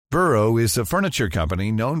Burrow is a furniture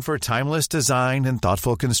company known for timeless design and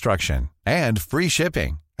thoughtful construction, and free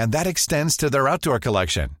shipping, and that extends to their outdoor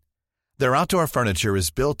collection. Their outdoor furniture is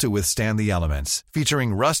built to withstand the elements,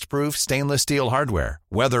 featuring rust-proof stainless steel hardware,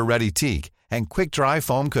 weather-ready teak, and quick-dry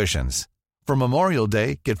foam cushions. For Memorial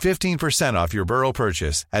Day, get 15% off your Burrow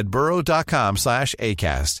purchase at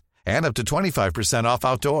burrow.com/ACAST and up to 25% off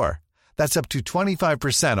outdoor. That's up to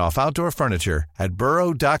 25% off outdoor furniture at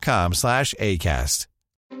burrow.com/ACAST.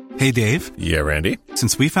 Hey, Dave. Yeah, Randy.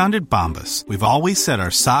 Since we founded Bombas, we've always said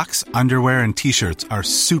our socks, underwear, and T-shirts are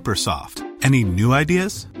super soft. Any new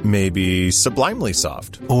ideas? Maybe sublimely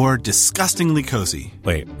soft. Or disgustingly cozy.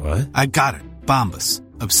 Wait, what? I got it. Bombas.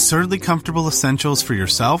 Absurdly comfortable essentials for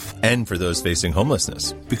yourself and for those facing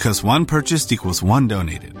homelessness. Because one purchased equals one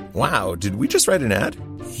donated. Wow, did we just write an ad?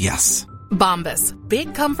 Yes. Bombas.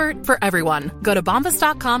 Big comfort for everyone. Go to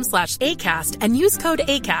bombas.com/ACAST and use code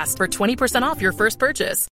ACAST for 20% off your first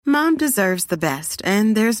purchase. Mom deserves the best,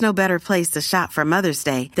 and there's no better place to shop for Mother's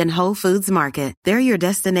Day than Whole Foods Market. They're your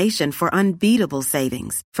destination for unbeatable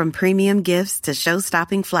savings, from premium gifts to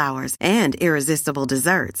show-stopping flowers and irresistible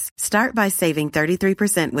desserts. Start by saving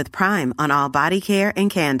 33% with Prime on all body care and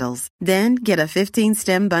candles. Then get a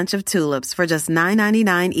 15-stem bunch of tulips for just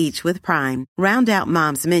 $9.99 each with Prime. Round out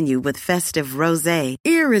Mom's menu with festive rosé,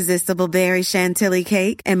 irresistible berry chantilly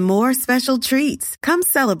cake, and more special treats. Come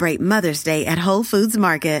celebrate Mother's Day at Whole Foods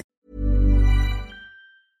Market.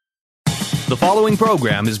 The following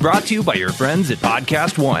program is brought to you by your friends at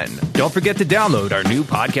Podcast One. Don't forget to download our new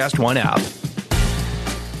Podcast One app.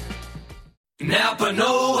 Napa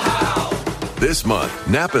Know-How. This month,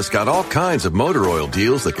 Napa's got all kinds of motor oil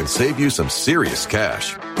deals that can save you some serious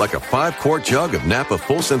cash. Like a 5-quart jug of Napa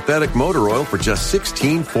full synthetic motor oil for just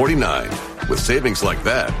 $16.49. With savings like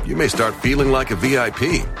that, you may start feeling like a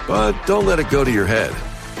VIP. But don't let it go to your head.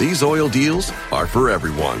 These oil deals are for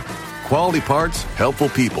everyone. Quality parts, helpful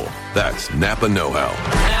people. That's Napa Know-How.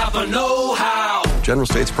 Napa Know-How. General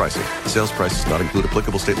States pricing. Sales prices not include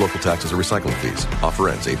applicable state, local taxes, or recycling fees. Offer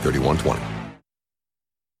ends 8/31/20.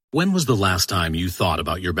 When was the last time you thought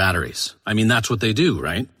about your batteries? I mean, that's what they do,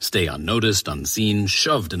 right? Stay unnoticed, unseen,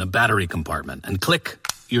 shoved in a battery compartment, and click,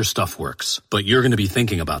 your stuff works. But you're going to be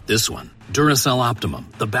thinking about this one. Duracell Optimum,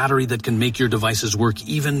 the battery that can make your devices work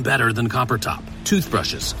even better than copper top.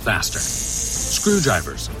 Toothbrushes, faster.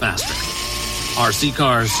 Screwdrivers, faster. RC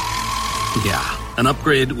cars, yeah, an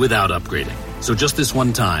upgrade without upgrading. So just this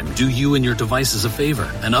one time, do you and your devices a favor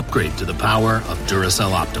and upgrade to the power of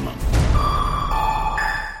Duracell Optimum.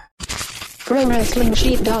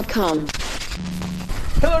 ProWrestlingSheet.com.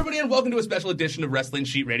 Hello, everybody, and welcome to a special edition of Wrestling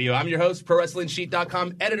Sheet Radio. I'm your host,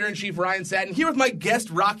 ProWrestlingSheet.com editor-in-chief Ryan Satin, here with my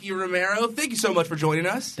guest, Rocky Romero. Thank you so much for joining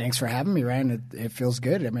us. Thanks for having me, Ryan. It feels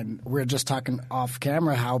good. I mean, we're just talking off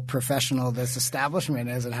camera how professional this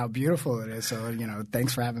establishment is and how beautiful it is. So,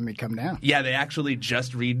 thanks for having me come down. Yeah, they actually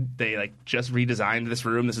just redesigned this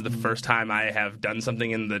room. This is the first time I have done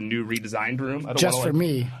something in the new redesigned room. I don't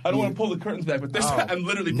want to pull the curtains back, but this I'm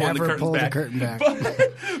literally pulling the curtains back. Never pull the curtain back.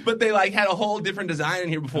 But they had a whole different design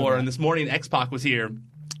in here before, and this morning X-Pac was here,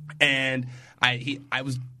 and I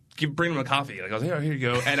was bringing him a coffee. I was like, here you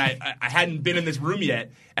go. And I hadn't been in this room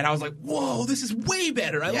yet, and I was like, whoa, this is way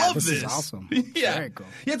better. I love this. This is awesome. Yeah. Very cool.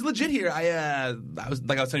 Yeah, it's legit here. I was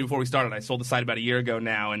telling you before we started, I sold the site about a year ago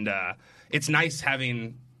now, and it's nice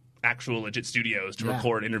having actual legit studios to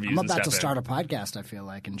record interviews and stuff. I'm about to start a podcast, I feel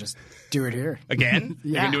like, and just do it here. Again?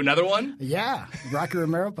 Yeah. You can do another one? Yeah. Rocky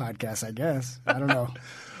Romero podcast, I guess. I don't know.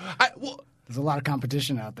 There's a lot of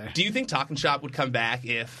competition out there. Do you think Talking Shop would come back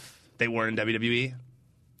if they weren't in WWE?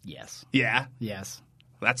 Yes. Yeah? Yes.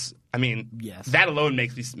 Yes. That alone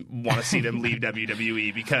makes me want to see them leave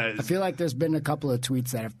WWE because I feel like there's been a couple of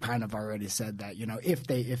tweets that have kind of already said that, if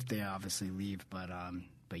they obviously leave, but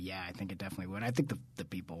yeah, I think it definitely would. I think the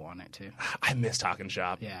people want it too. I miss Talking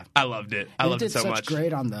Shop. Yeah. I loved it. I loved it so much. It did such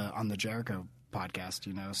great on the Jericho podcast,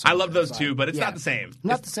 So I love those too, but it's not the same.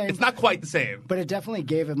 Not the same. It's not quite the same. But it definitely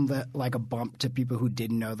gave him a bump to people who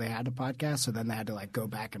didn't know they had a podcast. So then they had to go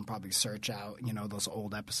back and probably search out, those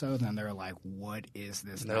old episodes, and they were like, "What is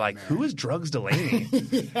this?" And they're like, "Who is Drugs Delaney?"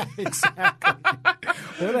 Yeah, exactly.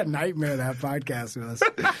 What a nightmare that podcast was.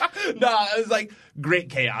 No, it was great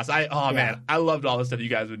chaos. Man, I loved all the stuff you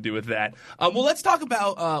guys would do with that. Well, let's talk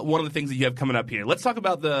about one of the things that you have coming up here. Let's talk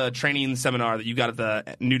about the training seminar that you got at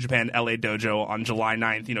the New Japan LA Dojo on July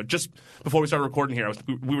 9th. Just before we started recording here,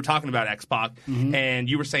 we were talking about X-Pac, and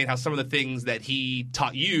you were saying how some of the things that he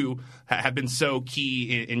taught you have been so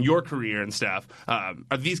key in your career and stuff. Are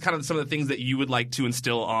these kind of some of the things that you would like to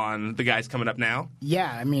instill on the guys coming up now?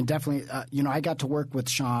 Yeah, I mean, definitely. I got to work with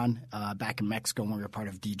Sean back in Mexico when we were part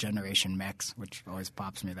of D-Generation Mex, which always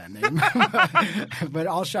pops me that name. But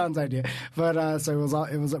all Sean's idea. But so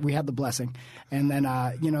it was we had the blessing, and then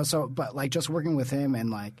but like just working with him and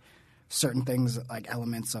like certain things like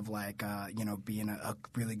elements of like being a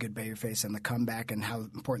really good babyface and the comeback and how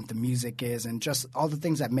important the music is and just all the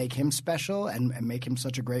things that make him special and make him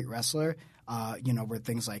such a great wrestler. Were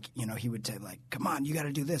things like, he would say like, come on, you got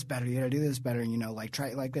to do this better, you got to do this better, and like try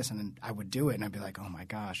it like this, and then I would do it, and I'd be like, oh my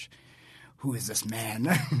gosh, who is this man?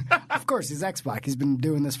 Of course, he's X-Pac. He's been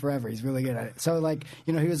doing this forever. He's really good at it. So like,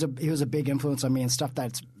 he was a big influence on me and stuff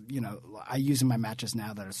that's I use in my matches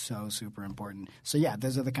now that are so super important. So yeah,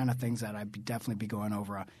 those are the kind of things that I'd definitely be going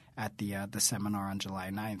over at the seminar on July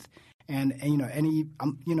 9th. And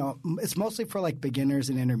it's mostly for like beginners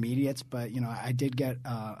and intermediates, but I did get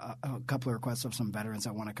a couple of requests of some veterans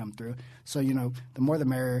that want to come through. So the more the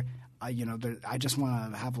merrier. I just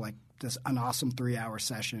want to have like an awesome 3-hour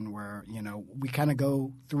session where we kind of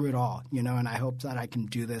go through it all, and I hope that I can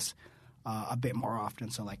do this a bit more often.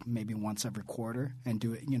 So like maybe once every quarter and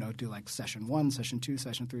do it, do like session 1, session 2,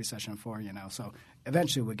 session 3, session 4, So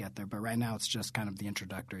eventually we'll get there, but right now it's just kind of the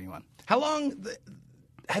introductory one. How long?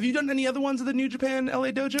 Have you done any other ones at the New Japan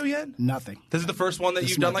LA Dojo yet? Nothing. This is the first one that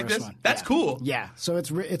you've done like this? One. That's cool. Yeah. So it's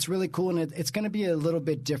really cool, and it's going to be a little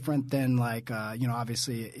bit different than like,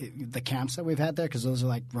 obviously the camps that we've had there because those are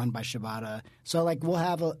like run by Shibata. So like we'll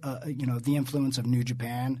have the influence of New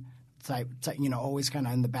Japan type, always kind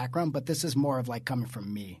of in the background, but this is more of like coming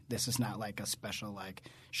from me. This is not like a special like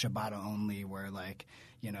Shibata only where like,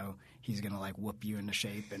 he's going to like whoop you into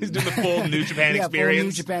shape. And he's doing the full New Japan experience. Full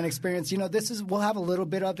New Japan experience. We'll have a little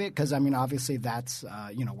bit of it because, obviously that's,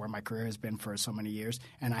 where my career has been for so many years.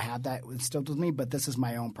 And I have that instilled with me, but this is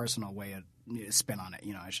my own personal way of spin on it,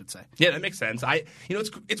 I should say. Yeah, that makes sense.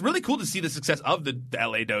 It's really cool to see the success of the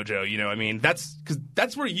LA Dojo,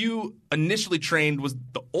 that's where you initially trained was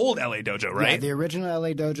the old LA Dojo, right? Yeah, the original LA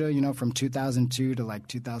Dojo, from 2002 to like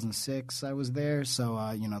 2006 I was there. So,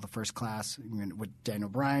 the first class with Daniel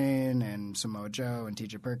Bryan and Samoa Joe and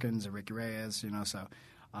TJ Perkins and Ricky Reyes, so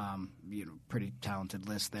pretty talented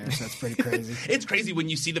list there. So that's pretty crazy. It's crazy when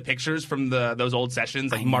you see the pictures from those old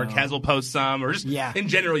sessions. Like Marquez will post some, or just in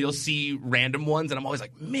general, you'll see random ones, and I'm always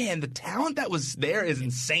like, man, the talent that was there is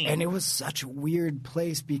insane. And it was such a weird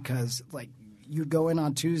place because like you go in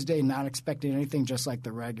on Tuesday not expecting anything, just like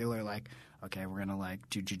the regular like, okay, we're gonna like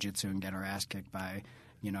do jiu-jitsu and get our ass kicked by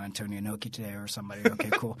Antonio Inoki today or somebody. Okay,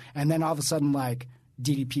 cool. And then all of a sudden like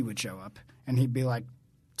DDP would show up and he'd be like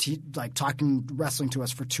talking wrestling to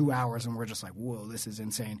us for 2 hours, and we're just like, whoa, this is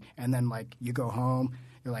insane. And then like you go home,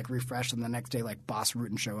 you're like refreshed, and the next day like Boss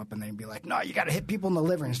Rutan show up, and then he'd be like, no, you got to hit people in the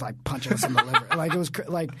liver, and just like punching us in the liver. Like it was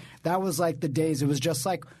like that was like the days. It was just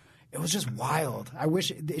wild. I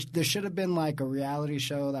wish there should have been like a reality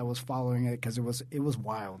show that was following it because it was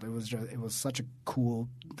wild. It was such a cool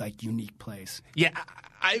like unique place. Yeah.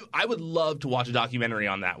 I would love to watch a documentary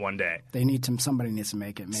on that one day. Somebody needs to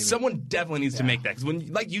make it. Maybe someone definitely needs to make that because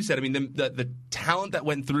like you said, the talent that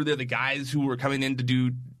went through there, the guys who were coming in to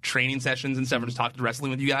do training sessions and stuff, and just talk to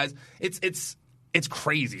wrestling with you guys, it's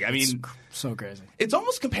crazy. It's so crazy. It's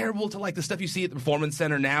almost comparable to like the stuff you see at the Performance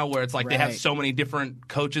Center now, where it's like they have so many different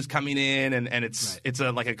coaches coming in, and it's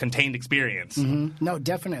like a contained experience. Mm-hmm. No,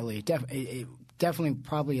 definitely, it definitely,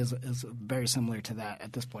 probably is very similar to that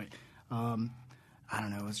at this point. I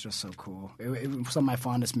don't know. It was just so cool. It was some of my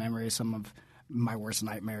fondest memories, some of my worst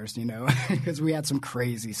nightmares, because we had some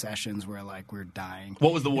crazy sessions where like we were dying.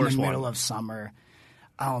 What was the worst one? In the middle of summer.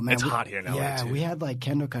 Oh man, it's hot here now. Yeah, we had like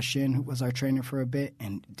Kendo Kashin, who was our trainer for a bit,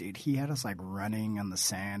 and dude, he had us like running on the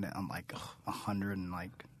sand on like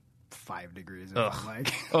 105 degrees,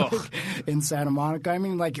 like in Santa Monica. I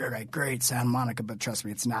mean, like you're like great Santa Monica, but trust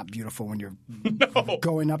me, it's not beautiful when you're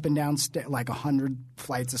going up and down like 100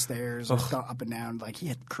 flights of stairs, up and down. Like he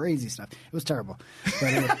had crazy stuff. It was terrible,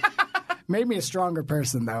 but it made me a stronger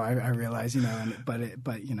person, though. I realized, but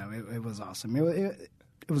it was awesome.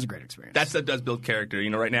 It was a great experience. That stuff does build character.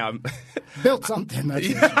 Right now I'm built something. That's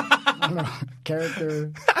I don't know.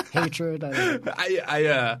 Character, hatred.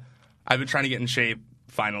 I've been trying to get in shape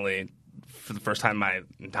finally for the first time in my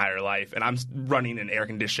entire life, and I'm running an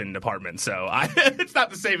air-conditioned apartment, so it's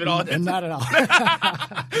not the same at all. Not at all.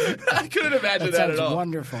 I couldn't imagine that at all.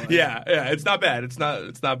 Wonderful. Yeah, it's not bad. It's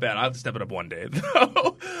not bad. I'll have to step it up one day.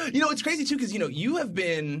 It's crazy too because you have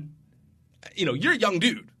been, you're a young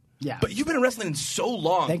dude. Yeah. But you've been in wrestling so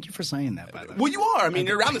long. Thank you for saying that, by the way. Well, you are. I mean,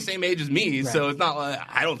 you're around the same age as me, so it's not like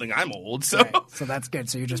I don't think I'm old. So so that's good.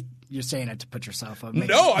 So you're saying it to put yourself up.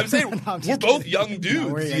 No, I'm saying we're both young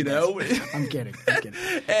dudes, I'm kidding.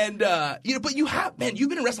 And, but you've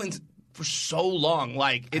been in wrestling for so long.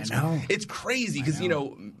 Like it's crazy because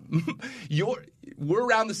we're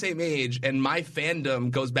around the same age, and my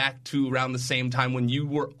fandom goes back to around the same time when you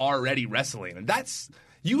were already wrestling, and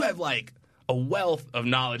you have like a wealth of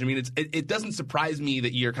knowledge. I mean, it doesn't surprise me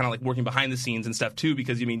that you're kind of like working behind the scenes and stuff too,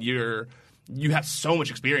 because you have so much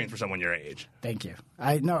experience for someone your age. Thank you.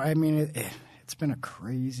 It's been a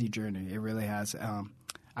crazy journey. It really has.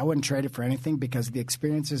 I wouldn't trade it for anything because the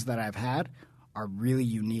experiences that I've had are really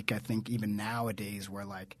unique. I think even nowadays, where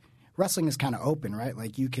like wrestling is kind of open, right?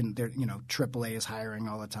 Like you can, AAA is hiring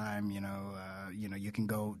all the time. You can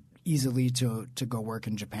go easily to go work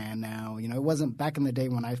in Japan now. It wasn't back in the day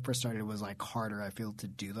when I first started. It was like harder, I feel, to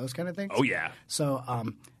do those kind of things. Oh yeah. So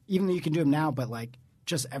even though you can do them now, but like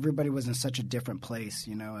just everybody was in such a different place,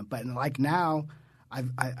 But like now.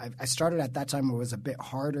 I started at that time where it was a bit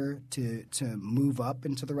harder to move up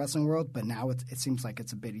into the wrestling world, but now it seems like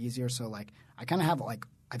it's a bit easier. So like I kind of have like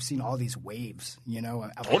I've seen all these waves,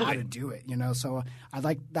 of how to do it, So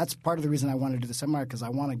that's part of the reason I want to do the seminar, because I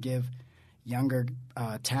want to give younger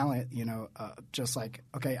talent, just like,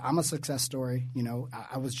 okay, I'm a success story.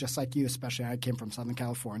 I was just like you, especially I came from Southern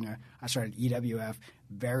California. I started EWF,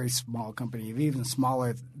 very small company, even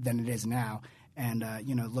smaller than it is now, and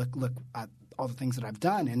look at all the things that I've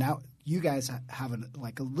done, and now you guys have it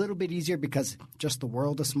like a little bit easier because just the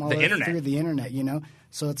world is smaller through the internet,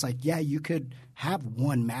 So it's like, yeah, you could have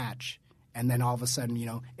one match, and then all of a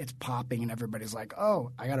sudden, it's popping, and everybody's like,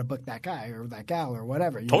 oh, I got to book that guy or that gal or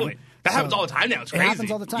whatever. Totally, that happens all the time now. It's crazy. It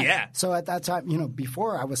happens all the time. Yeah. So at that time,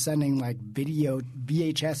 before I was sending like video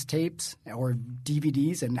VHS tapes or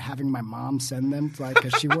DVDs and having my mom send them,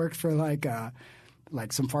 because she worked for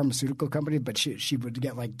like some pharmaceutical company, but she would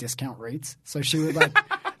get like discount rates. So she would like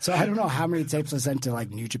 – so I don't know how many tapes I sent to like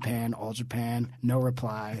New Japan, All Japan, no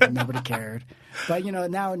reply, nobody cared. But,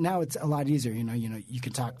 now it's a lot easier. You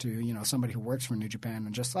can talk to, somebody who works for New Japan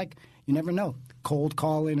and just like you never know. Cold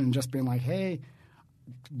calling and just being like, hey,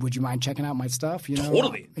 would you mind checking out my stuff?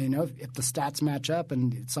 Totally. If the stats match up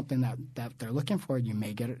and it's something that they're looking for, you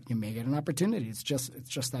may get an opportunity. It's just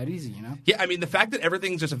that easy, Yeah, I mean the fact that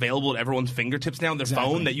everything's just available at everyone's fingertips now on their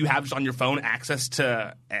phone, that you have just on your phone access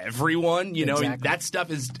to everyone, Exactly. that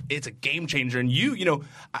stuff it's a game changer. And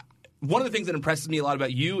one of the things that impresses me a lot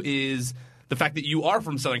about you is the fact that you are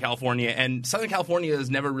from Southern California, and Southern California has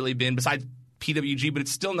never really been, besides PWG, but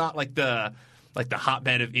it's still not like the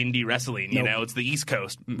hotbed of indie wrestling, Nope. It's the East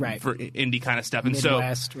Coast right. for indie kind of stuff. And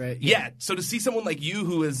Midwest, right? Yeah. So to see someone like you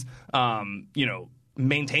who is,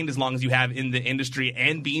 maintained as long as you have in the industry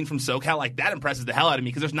and being from SoCal, like that impresses the hell out of me,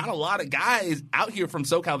 because there's not a lot of guys out here from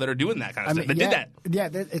SoCal that are doing that kind of stuff. That did that. Yeah,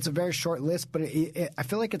 it's a very short list, but I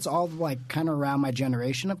feel like it's all like kind of around my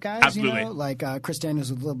generation of guys. Absolutely. Like Chris Daniels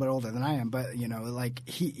is a little bit older than I am, but like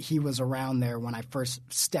he was around there when I first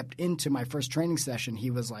stepped into my first training session. He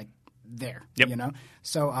was like there, Yep.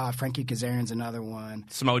 So Frankie Kazarian's another one.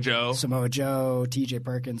 Samoa Joe, TJ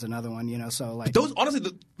Perkins, another one. So like those,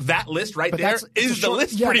 honestly, that list right there is the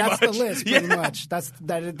list. Yeah, pretty that's much. the list pretty much.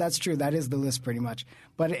 That's true. That is the list pretty much.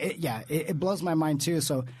 But it blows my mind too.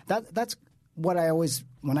 So that's what I always,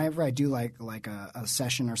 whenever I do like a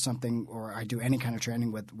session or something, or I do any kind of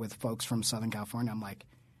training with folks from Southern California, I'm like,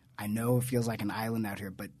 I know it feels like an island out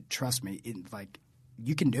here, but trust me,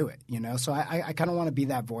 you can do it, So I kind of want to be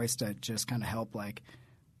that voice to just kind of help like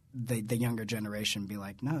the younger generation be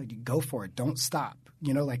like, no, you go for it. Don't stop.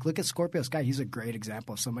 Like look at Scorpio Sky. He's a great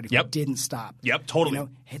example of somebody who didn't stop. Yep, totally.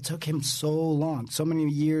 It took him so long, so many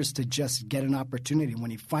years to just get an opportunity. When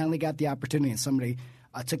he finally got the opportunity and somebody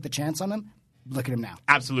took the chance on him, look at him now.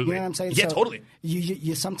 Absolutely. You know what I'm saying? Yeah, so totally.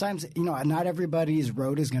 You sometimes, not everybody's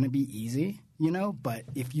road is going to be easy, but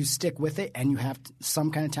if you stick with it and you have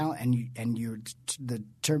some kind of talent and the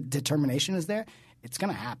determination is there, it's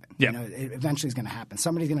going to happen. Yep. It eventually is going to happen.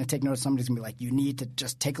 Somebody's going to take notice. Somebody's going to be like, you need to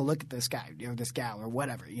just take a look at this guy or this gal or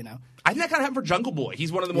whatever, I think that kind of happened for Jungle Boy.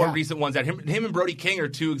 He's one of the more recent ones. That him and Brody King are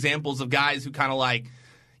two examples of guys who kind of like,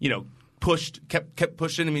 kept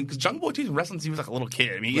pushing. I mean, because Jungle Boy, too, in wrestling, he was like a little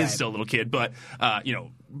kid. I mean, he is still a little kid, but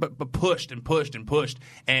but pushed and pushed and pushed,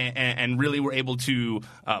 and really were able to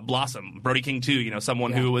blossom. Brody King, too,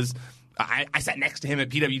 someone who was. I sat next to him at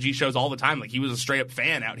PWG shows all the time. Like, he was a straight up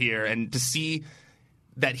fan out here, and to see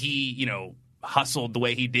that he, hustled the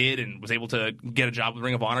way he did and was able to get a job with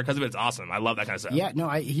Ring of Honor because of it, it's awesome. I love that kind of stuff. Yeah, no,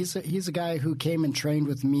 he's a guy who came and trained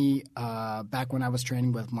with me back when I was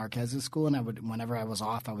training with Marquez's school, and whenever I was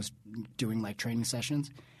off, I was doing like training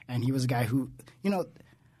sessions, and he was a guy who,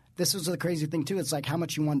 this was the crazy thing too. It's like how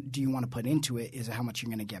much do you want to put into it is how much you're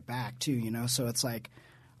going to get back too, So it's like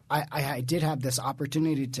I did have this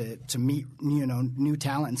opportunity to meet, new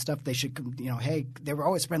talent and stuff. They should, hey, they were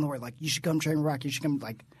always spreading the word, like, you should come train with Rock. You should come,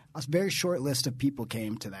 like, a very short list of people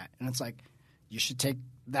came to that. And it's like, you should take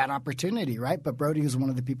that opportunity, right? But Brody was one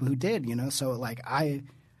of the people who did, So, like, I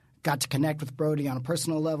got to connect with Brody on a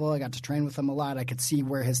personal level. I got to train with him a lot. I could see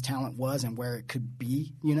where his talent was and where it could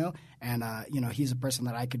be, And, he's a person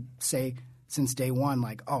that I could say since day one,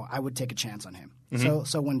 like, oh, I would take a chance on him. Mm-hmm.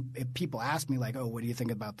 So if people ask me, like, oh, what do you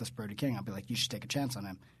think about this Brody King? I'll be like, you should take a chance on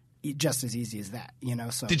him. Just as easy as that,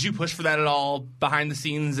 So did you push for that at all behind the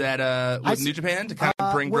scenes with New Japan to kind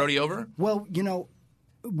of bring Brody over? Well,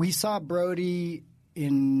 we saw Brody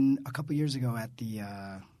in a couple years ago at the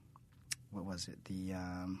what was it? The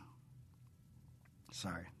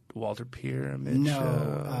Walter Pyramid.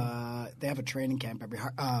 No, they have a training camp every.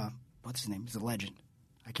 What's his name? He's a legend.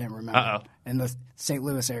 I can't remember. In the St.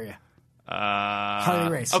 Louis area.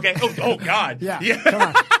 Harley Race. Okay. Oh God. Yeah. Come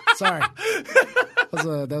on. Sorry.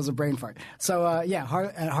 That was a brain fart. So at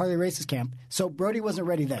Harley Race's camp. So Brody wasn't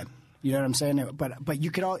ready then. You know what I'm saying? But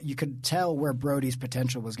you could tell where Brody's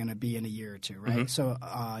potential was going to be in a year or two, right? Mm-hmm. So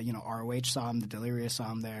ROH saw him, the Delirious saw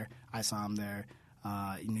him there, I saw him there,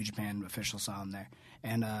 New Japan officials saw him there,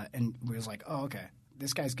 and we was like, oh, okay.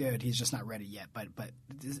 This guy's good. He's just not ready yet. But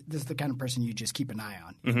this is the kind of person you just keep an eye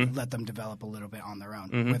on. Mm-hmm. Let them develop a little bit on their own.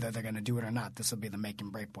 Mm-hmm. Whether they're going to do it or not, this will be the make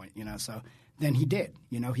and break point. So then he did.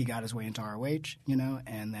 He got his way into ROH.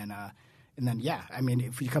 And then yeah. I mean,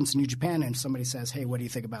 if he comes to New Japan and somebody says, "Hey, what do you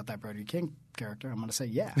think about that Brody King character?" I'm going to say,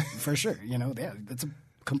 "Yeah, for sure." Yeah, that's a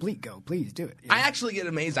complete go. Please do it. I actually get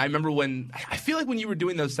amazed. I remember I feel like when you were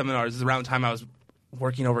doing those seminars, is around the time I was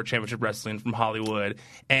working over at Championship Wrestling from Hollywood,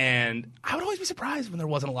 and I would always be surprised when there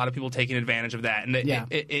wasn't a lot of people taking advantage of that. And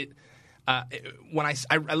when I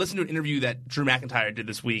listened to an interview that Drew McIntyre did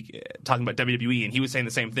this week talking about WWE, and he was saying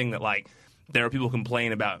the same thing, that like there are people who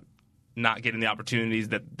complain about not getting the opportunities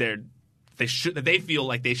that they feel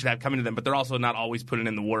like they should have coming to them, but they're also not always putting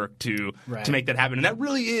in the work to make that happen. And that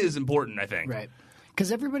really is important, I think. Right.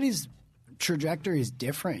 Because everybody's trajectory is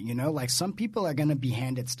different, Like some people are going to be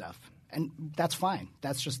handed stuff. And that's fine.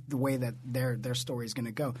 That's just the way that their story is going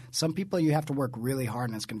to go. Some people you have to work really hard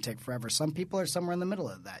and it's going to take forever. Some people are somewhere in the middle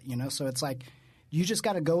of that, So it's like you just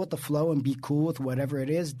got to go with the flow and be cool with whatever it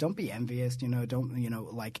is. Don't be envious,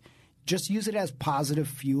 Don't, like just use it as positive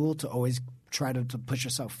fuel to always try to push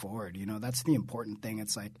yourself forward. That's the important thing.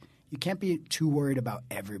 It's like you can't be too worried about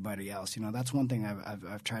everybody else. That's one thing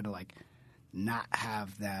I've tried to like not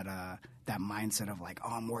have that mindset of like, oh,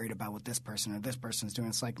 I'm worried about what this person or this person's doing.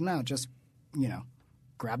 It's like, no, just,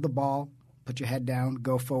 grab the ball, put your head down,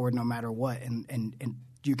 go forward no matter what, and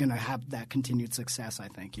you're going to have that continued success, I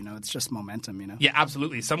think. It's just momentum, Yeah,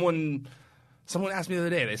 absolutely. Someone asked me the other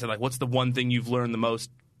day, they said, like, what's the one thing you've learned the most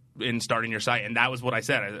in starting your site? And that was what I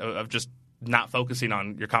said, of just not focusing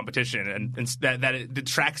on your competition, and that it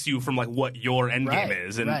detracts you from like what your end game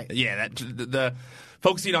is. And yeah, that the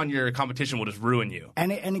focusing on your competition will just ruin you.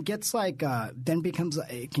 And it gets like then becomes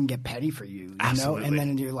it can get petty for you, Absolutely. know. And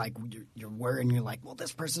then you're like you're worried, and you're like, well,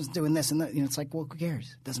 this person's doing this, and that. It's like, well, who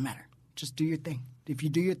cares? It doesn't matter. Just do your thing. If you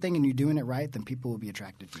do your thing and you're doing it right, then people will be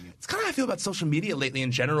attracted to you. It's kind of how I feel about social media lately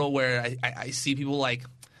in general, where I see people like,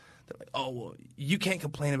 oh, well, you can't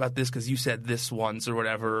complain about this because you said this once or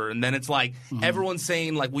whatever. And then it's like everyone's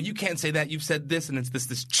saying like, well, you can't say that. You've said this. And it's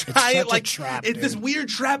this giant like trap, it's this weird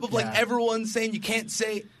trap of like everyone's saying you can't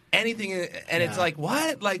say anything. And it's like,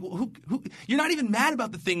 what? Like who? You're not even mad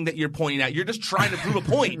about the thing that you're pointing out. You're just trying to prove a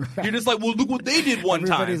point. Right. You're just like, well, look what they did one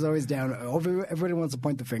time. Everybody's always down. Everybody wants to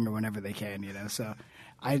point the finger whenever they can, So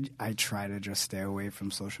I try to just stay away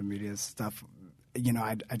from social media stuff.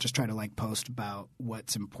 I just try to like post about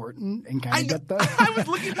what's important and kind of get the.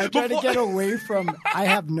 I try to get away from. I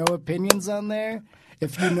have no opinions on there.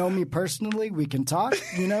 If you know me personally, we can talk.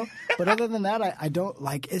 But other than that, I don't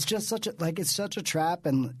like. It's just such a trap,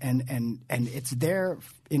 and it's there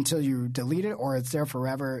until you delete it, or it's there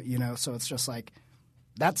forever. So it's just like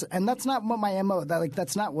that's not what my MO.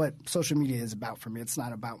 That's not what social media is about for me. It's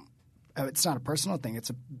not about. It's not a personal thing.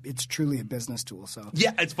 It's truly a business tool. So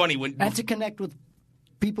yeah, it's funny and to connect with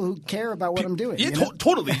people who care about what I'm doing. Yeah,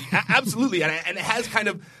 totally, absolutely, and it has kind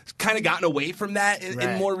of gotten away from that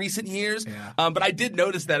in more recent years. Yeah. But I did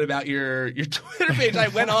notice that about your Twitter page. I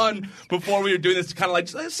went on before we were doing this to kind of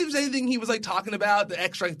like, let's see if there's anything he was like talking about, the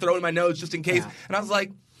extra I throw in my notes just in case. Yeah. And I was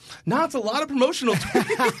like, no, it's a lot of promotional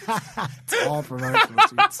tweets. It's all promotional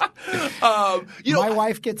tweets. My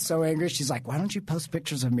wife gets so angry. She's like, why don't you post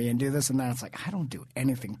pictures of me and do this and that? It's like, I don't do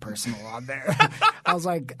anything personal on there. I was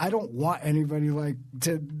like, I don't want anybody like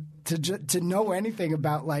to to know anything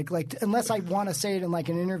about like unless I want to say it in like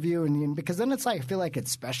an interview and because then it's like I feel like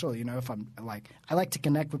it's special, you know. If I'm like I like to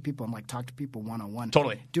connect with people and like talk to people one-on-one.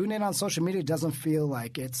 Totally. Doing it on social media doesn't feel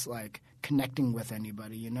like it's like connecting with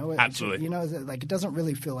anybody, you know. Absolutely. You know, like it doesn't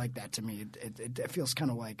really feel like that to me. It feels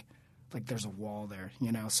kind of like there's a wall there,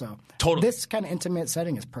 you know. So totally. This kind of intimate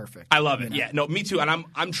setting is perfect. I love it. know? Yeah, no, me too. And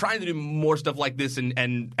I'm trying to do more stuff like this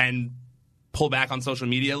and pull back on social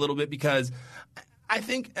media a little bit because I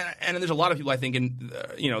think, and there's a lot of people I think in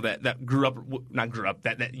that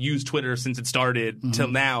that use Twitter since it started till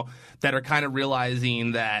now that are kind of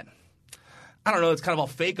realizing that. I don't know. It's kind of all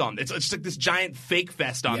fake on. It's just like this giant fake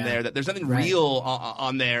fest on there. That there's nothing real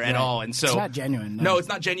on there at all, and so it's not genuine. No, it's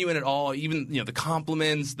not genuine at all. Even the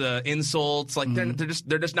compliments, the insults, like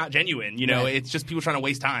they're just not genuine. You know, it's just people trying to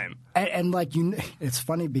waste time. And like it's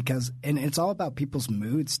funny because it's all about people's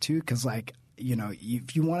moods too. Because like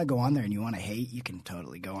if you want to go on there and you want to hate, you can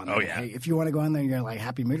totally go on there. Oh yeah. And hate. If you want to go on there and you're like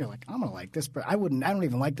happy mood, you're like I'm gonna like this. But I don't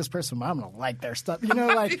even like this person, but I'm gonna like their stuff. You know,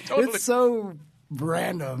 like totally. It's so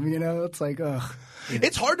random, you know. It's like, ugh.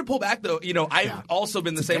 It's hard to pull back, though. I've also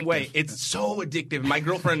been the same way. It's so addictive. My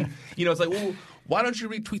girlfriend, it's like, well, why don't you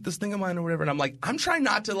retweet this thing of mine or whatever? And I'm like, I'm trying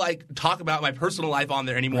not to like talk about my personal life on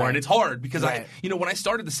there anymore, and it's hard because when I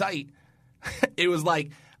started the site, it was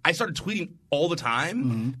like I started tweeting all the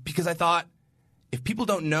time because I thought if people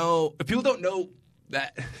don't know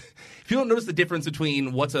that. If you don't notice the difference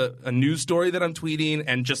between what's a news story that I'm tweeting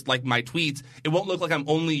and just like my tweets, it won't look like I'm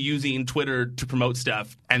only using Twitter to promote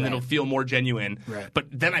stuff, and it'll feel more genuine. Right. But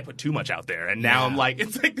then I put too much out there, and now I'm like,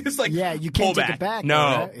 it's like this like you can't take pullback. it back. No,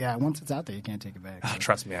 right? Yeah, once it's out there, you can't take it back. Oh,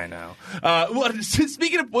 trust me, I know. Well,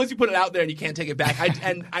 speaking of once you put it out there and you can't take it back,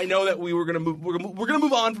 I know that we were gonna move. We're gonna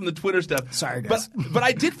move on from the Twitter stuff. Sorry, guys. But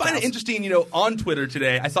I did find it interesting. On Twitter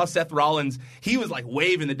today, I saw Seth Rollins. He was like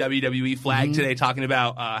waving the WWE flag today, talking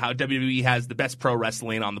about how WWE has the best pro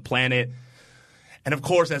wrestling on the planet. And of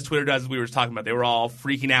course, as Twitter does, as we were talking about, they were all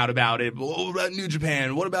freaking out about it. What about New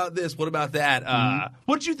Japan? What about this? What about that?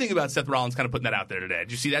 What did you think about Seth Rollins kind of putting that out there today?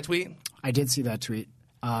 Did you see that tweet? I did see that tweet.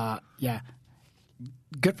 Yeah.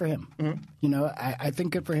 Good for him. I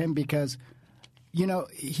think good for him because,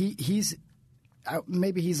 he's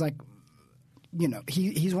maybe he's like,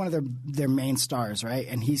 he's one of their main stars, right?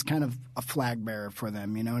 And he's kind of a flag bearer for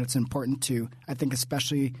them, and it's important to, I think,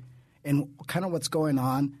 especially in kind of what's going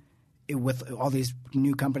on with all these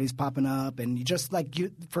new companies popping up, and just like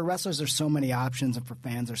for wrestlers, there's so many options, and for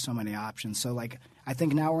fans, there's so many options. So like, I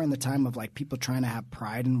think now we're in the time of like people trying to have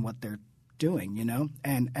pride in what they're doing,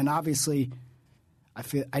 and obviously, I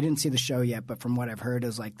didn't see the show yet, but from what I've heard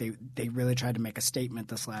is like they really tried to make a statement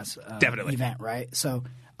this last event, right? So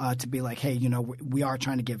to be like, hey, we are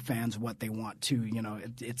trying to give fans what they want to,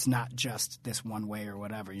 it's not just this one way or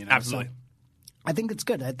whatever, Absolutely. So, I think it's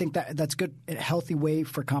good. I think that's good, a healthy way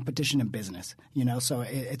for competition and business. So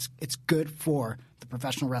it's good for the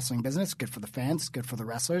professional wrestling business, good for the fans, good for the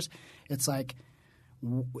wrestlers. It's like,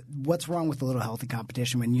 what's wrong with a little healthy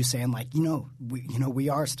competition when you saying like, we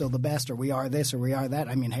are still the best, or we are this, or we are that.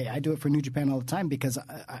 I mean, hey, I do it for New Japan all the time because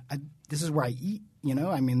this is where I eat.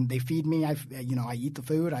 I mean, they feed me. I eat the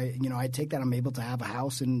food. I take that. I'm able to have a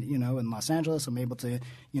house in Los Angeles. I'm able to,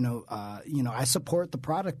 I support the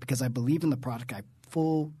product because I believe in the product. I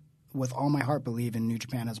with all my heart believe in New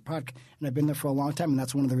Japan as a product, and I've been there for a long time. And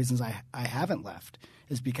that's one of the reasons I haven't left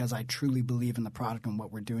is because I truly believe in the product and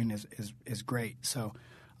what we're doing is great. So.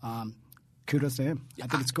 Kudos to him. I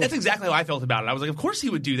think it's cool. That's exactly how I felt about it. I was like, of course he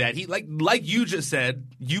would do that. He like you just said,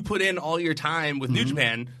 you put in all your time with New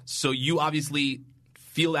Japan, so you obviously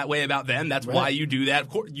feel that way about them. That's why you do that. Of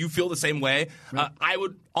course, you feel the same way. Right. I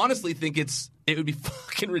would honestly think it would be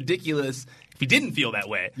fucking ridiculous if he didn't feel that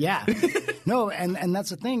way. Yeah. No, and that's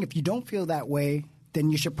the thing. If you don't feel that way, then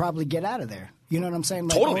you should probably get out of there. You know what I'm saying?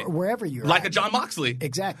 Like, totally. Wherever you're like at. a John Moxley.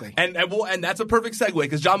 Exactly. And that's a perfect segue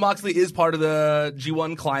because John Moxley is part of the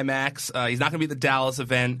G1 Climax. He's not going to be at the Dallas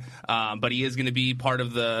event, but he is going to be part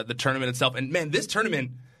of the tournament itself. And, man, this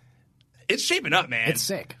tournament, it's shaping up, man. It's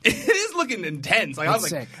sick. It is looking intense. Like, I was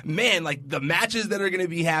like, sick. Man, like the matches that are going to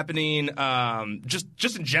be happening,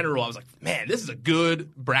 just in general, I was like, man, this is a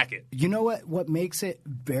good bracket. You know what makes it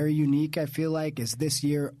very unique, I feel like, is this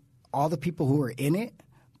year all the people who are in it,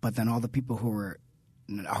 but then all the people who are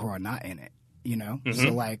not in it,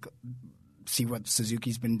 So like, see what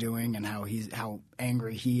Suzuki's been doing and how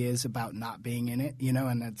angry he is about not being in it,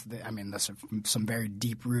 and there's some very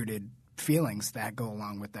deep rooted feelings that go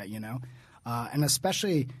along with that, and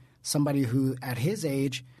especially somebody who at his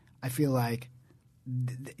age, I feel like,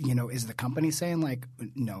 is the company saying like,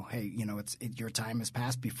 no, hey, your time has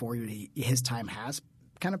passed before his time has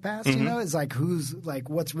kind of past, you know, is like who's like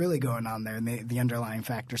what's really going on there and the underlying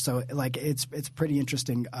factor. So like it's pretty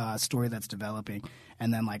interesting story that's developing.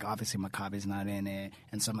 And then like obviously Makabe's not in it,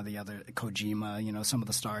 and some of the other Kojima, you know, some of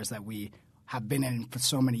the stars that we have been in for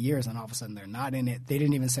so many years, and all of a sudden they're not in it. They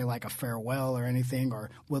didn't even say like a farewell or anything, or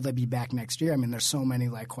will they be back next year? I mean, there's so many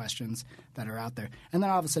like questions that are out there. And then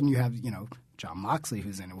all of a sudden you have, you know, Jon Moxley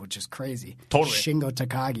who's in it, which is crazy. Totally. Shingo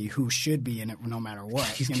Takagi, who should be in it no matter what.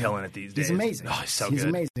 He's killing it these days. He's amazing. Oh, he's so he's good.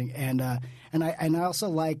 amazing. And I also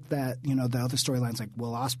like that, you know, the other storylines like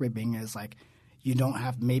Will Ospreay being is like you don't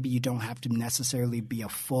have to necessarily be a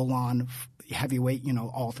full-on heavyweight, you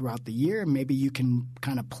know, all throughout the year. Maybe you can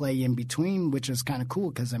kind of play in between, which is kind of cool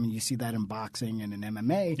because, I mean, you see that in boxing and in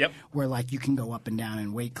MMA where, like, you can go up and down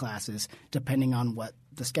in weight classes depending on what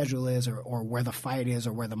the schedule is or where the fight is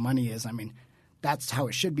or where the money is. I mean, that's how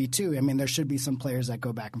it should be, too. I mean, there should be some players that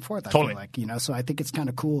go back and forth, I feel like, you know. So I think it's kind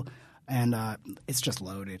of cool. And it's just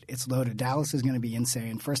loaded. It's loaded. Dallas is going to be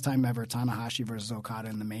insane. First time ever Tanahashi versus Okada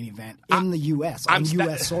in the main event in the U.S. on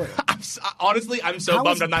U.S. soil. Honestly, I'm so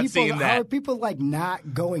bummed I'm not seeing that. How are people like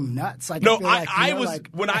not going nuts? Like, no, I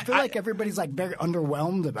feel like everybody's like very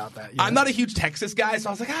underwhelmed about that. You know? I'm not a huge Texas guy, so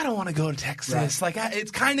I was like, I don't want to go to Texas. Right. Like,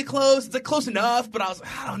 it's kind of close. It's like close enough, but I was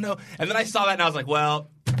like, I don't know. And then I saw that, and I was like, well,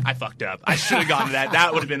 I fucked up. I should have gone to that.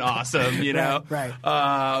 That would have been awesome, you know? Right.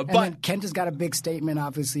 But then Kenta's got a big statement,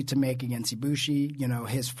 obviously, to make against Ibushi. You know,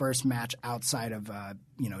 his first match outside of,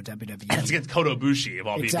 you know, WWE. And it's against Kota Ibushi, of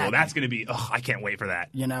all people. That's going to be, I can't wait for that.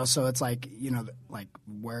 You know, so it's like, you know, like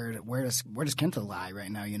where does Kenta lie right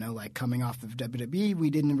now? You know, like coming off of WWE, we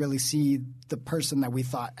didn't really see the person that we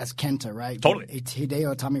thought as Kenta, right? Totally.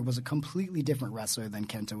 Hideo Itami was a completely different wrestler than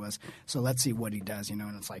Kenta was. So let's see what he does, you know,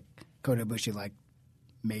 and it's like Kota Ibushi, like,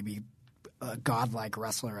 maybe a godlike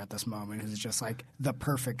wrestler at this moment who's just like the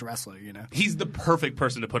perfect wrestler, you know? He's the perfect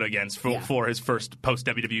person to put against for his first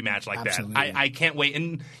post-WWE match like Absolutely. that. I can't wait.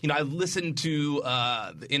 And, you know, I listened to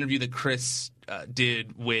the interview that Chris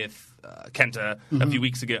did with Kenta a few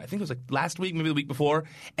weeks ago. I think it was like last week, maybe the week before.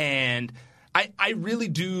 And I really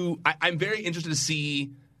do – I'm very interested to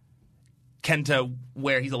see – Kenta,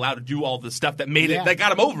 where he's allowed to do all the stuff that made it that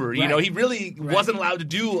got him over. Right. You know, he really wasn't allowed to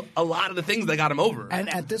do a lot of the things that got him over. And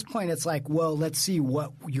at this point, it's like, well, let's see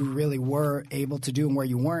what you really were able to do and where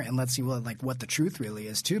you weren't, and let's see what the truth really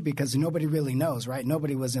is too, because nobody really knows, right?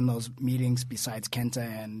 Nobody was in those meetings besides Kenta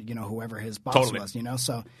and, you know, whoever his boss was, you know.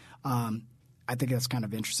 So I think that's kind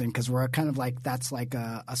of interesting because we're kind of like that's like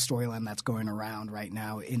a storyline that's going around right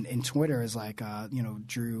now in Twitter is like you know,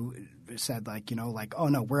 Drew said like, you know, like, oh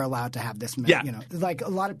no, we're allowed to have this, you know, like a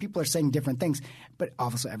lot of people are saying different things, but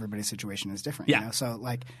obviously everybody's situation is different, you know? So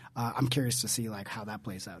like I'm curious to see like how that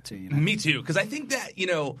plays out too, you know? Me too, because I think that, you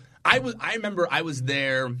know, I remember I was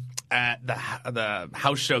there at the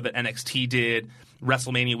house show that NXT did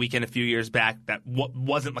WrestleMania weekend a few years back that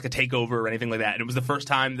wasn't like a takeover or anything like that, and it was the first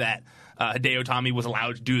time that Hideo Itami was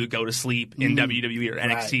allowed to do the go to sleep in WWE or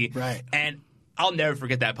NXT, right. And I'll never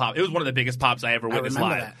forget that pop. It was one of the biggest pops I ever witnessed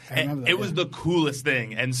live. It was the coolest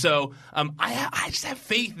thing. And so I just have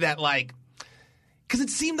faith that, like, because it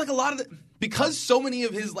seemed like a lot of because so many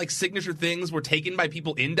of his like signature things were taken by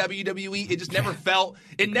people in WWE, it just never felt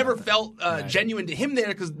genuine to him there,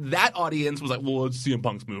 because that audience was like, well, it's CM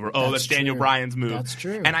Punk's move, or that's Daniel Bryan's move. That's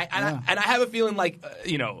true. And I have a feeling like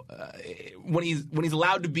you know, when he's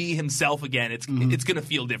allowed to be himself again, it's going to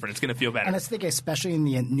feel different. It's going to feel better. And I think especially in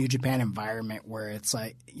the New Japan environment where it's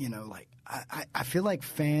like, you know, like I feel like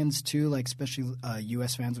fans too, like especially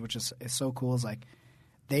U.S. fans, which is so cool, is like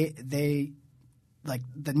they like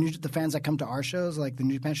the fans that come to our shows, like the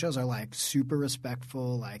New Japan shows, are like super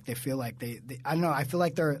respectful. Like they feel like they I don't know. I feel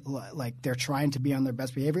like they're trying to be on their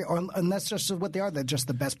best behavior, and that's just what they are. They're just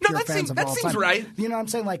the best pure fans of all time. That seems right. You know what I'm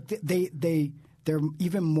saying? Like they're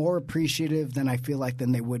even more appreciative than I feel like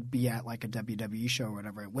than they would be at like a WWE show or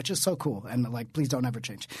whatever, which is so cool. And like, please don't ever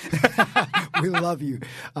change. We love you.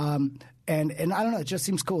 And I don't know. It just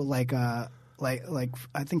seems cool. Like I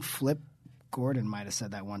think Flip Gordon might have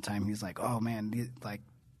said that one time. He's like, oh man, like,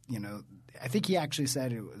 you know, I think he actually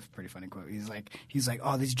said, it was a pretty funny quote. He's like,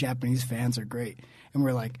 oh, these Japanese fans are great. And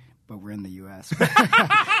we're like, but we're in the U.S.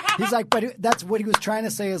 He's like, but that's what he was trying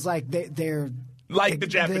to say is like they're like the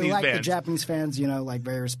Japanese fans. The Japanese fans, you know, like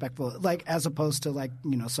very respectful. Like as opposed to like,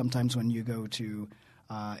 you know, sometimes when you go to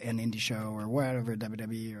an indie show or whatever,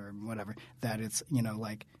 WWE or whatever, that it's, you know,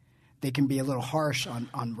 like they can be a little harsh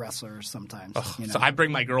on wrestlers sometimes. You know? So I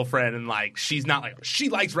bring my girlfriend, and like she's not like she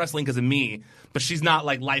likes wrestling because of me, but she's not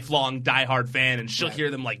like lifelong diehard fan, and she'll hear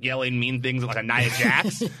them like yelling mean things like a Nia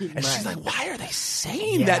Jax, and she's like, "Why are they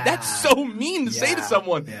saying that? That's so mean to say to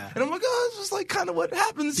someone." And I'm like, "Oh, it's just like kind of what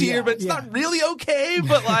happens here, but it's not really okay."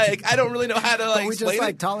 But like I don't really know how to like we explain just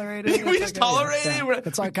like it. tolerate it. We just tolerate it.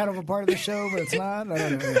 It's like kind of a part of the show, but it's not. I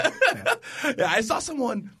don't know. Yeah, I saw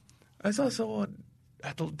someone at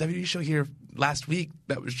the WWE show here last week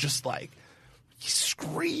that was just like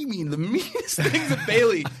screaming the meanest things at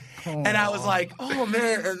Bayley. And I was like, oh,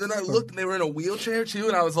 man. And then I looked, and they were in a wheelchair, too.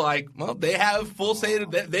 And I was like, well, they have full say to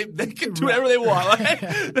they can do whatever they want. Like,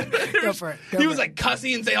 Go for it. He was like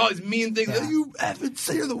cussing and saying all these mean things. Like, you haven't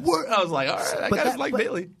said the word. I was like, all right, I guys like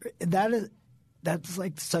Bayley. That's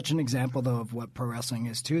like such an example, though, of what pro wrestling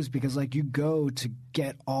is, too, is because, like, you go to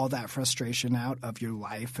get all that frustration out of your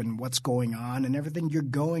life and what's going on and everything. You're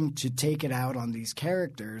going to take it out on these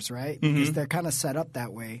characters, right? Because they're kind of set up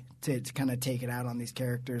that way to kind of take it out on these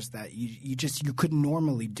characters that you couldn't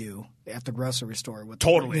normally do at the grocery store. With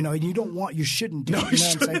totally. You know, and you shouldn't do it. You know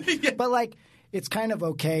what I'm saying? But, like, it's kind of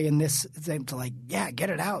okay in this thing to, like, get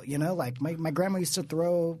it out, you know? Like, my grandma used to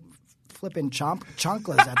throw flipping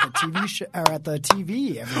chanclas at the TV show or at the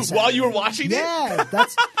TV every Saturday. While you were watching it. Yeah,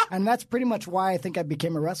 that's pretty much why I think I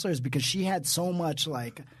became a wrestler, is because she had so much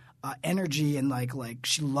like energy and like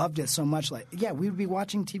she loved it so much. Like, yeah, we would be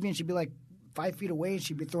watching TV and she'd be like 5 feet away and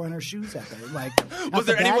she'd be throwing her shoes at them. Like, was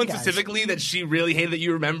there anyone specifically that she really hated that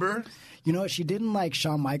you remember? You know, she didn't like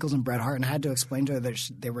Shawn Michaels and Bret Hart, and I had to explain to her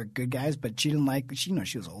that they were good guys, but she didn't like. She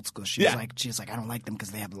was old school. She was like, I don't like them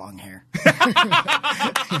because they have long hair.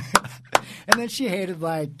 And then she hated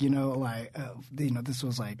this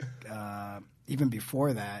was like even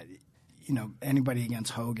before that, you know, anybody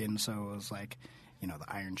against Hogan. So it was like, you know, the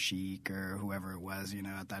Iron Sheik or whoever it was, you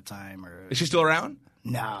know, at that time. Or is she still around?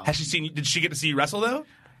 No. Has she seen? Did she get to see you wrestle though?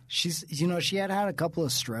 She had a couple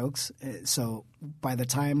of strokes, so by the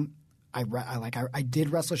time I did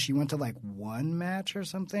wrestle, she went to like one match or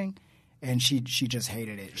something, and she just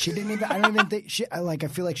hated it. She didn't even. I don't even think I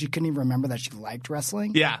feel like she couldn't even remember that she liked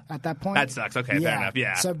wrestling. Yeah, at that point, that sucks. Okay, fair enough.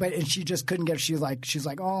 Yeah. So, and she just couldn't get. She's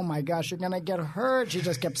like, oh my gosh, you're gonna get hurt. She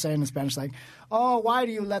just kept saying in Spanish, like, oh, why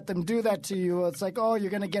do you let them do that to you? It's like, oh,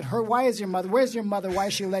 you're gonna get hurt. Why is your mother? Where's your mother? Why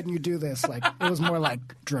is she letting you do this? Like, it was more like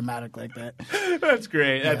dramatic like that. That's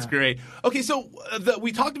great. That's great. Okay, so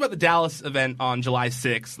we talked about the Dallas event on July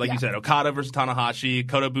 6th. Like you said, Okada versus Tanahashi,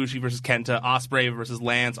 Kota Ibushi versus Kenta, Ospreay versus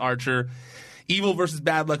Lance Archer, Evil versus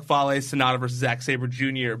Bad Luck Fale, Sonata versus Zack Sabre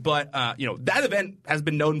Jr. But, that event has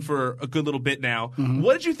been known for a good little bit now. Mm-hmm.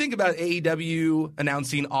 What did you think about AEW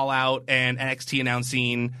announcing All Out and NXT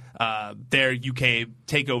announcing their UK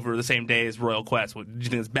takeover the same day as Royal Quest? Did you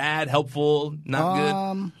think it's bad, helpful,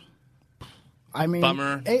 not good?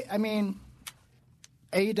 Bummer?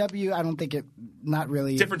 AEW, I don't think it, not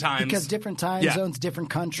really. Different times. Because different time zones, different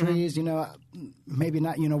countries, you know, maybe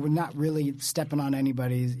not, you know, we're not really stepping on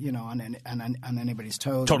anybody's, you know, on anybody's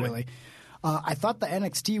toes, really. I thought the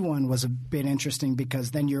NXT one was a bit interesting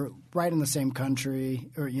because then you're right in the same country,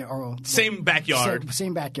 or same backyard.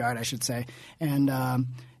 Same backyard, I should say. And,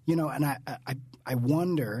 you know, and I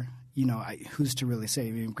wonder, you know, who's to really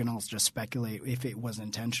say? We can also just speculate if it was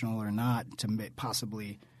intentional or not to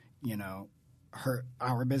possibly, you know, hurt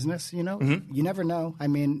our business, you know? Mm-hmm. You never know. I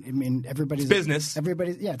mean, everybody's business.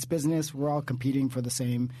 It's business. We're all competing for the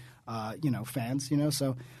same, you know, fans, you know?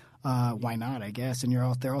 So why not, I guess? And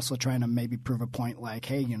they're also trying to maybe prove a point like,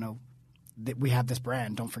 hey, you know, we have this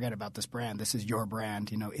brand. Don't forget about this brand. This is your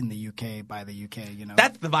brand, you know, in the UK, by the UK, you know.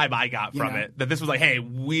 That's the vibe I got from it. That this was like, hey,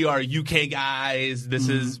 we are UK guys. This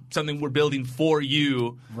is something we're building for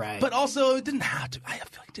you. Right. But also, it didn't have to. I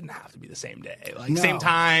feel like it didn't have to be the same day. Like, same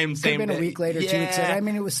time, same day. Could have been a week later, 2 weeks later. I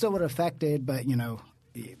mean, it still would have affected, but, you know,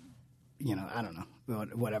 I don't know.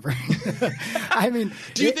 Whatever. I mean,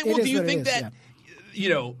 do you think that... Yeah. You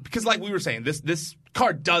know, because like we were saying, this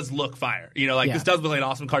card does look fire. You know, like this does look like an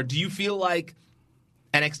awesome card. Do you feel like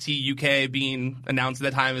NXT UK being announced at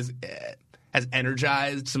that time has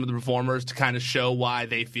energized some of the performers to kind of show why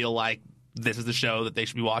they feel like this is the show that they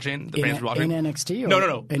should be watching? The fans should be watching in NXT? Or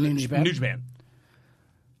no. In New Japan? New Japan.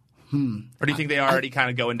 Or do you think they already kind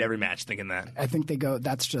of go into every match thinking that? I think they go.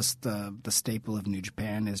 That's just the staple of New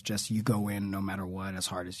Japan is just you go in no matter what as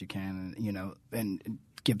hard as you can, and, you know, and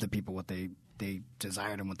give the people what they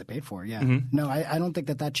desired and what they paid for. Yeah. Mm-hmm. No, I don't think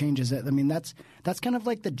that changes it. I mean, that's kind of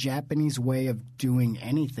like the Japanese way of doing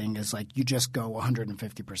anything is like you just go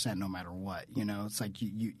 150% no matter what. You know, it's like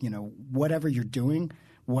you know, whatever you're doing,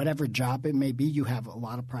 whatever job it may be, you have a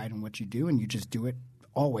lot of pride in what you do and you just do it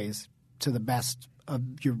always to the best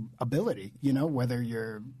your ability, you know, whether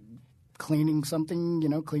you're cleaning something, you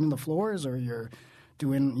know, cleaning the floors, or you're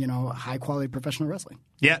doing, you know, high quality professional wrestling.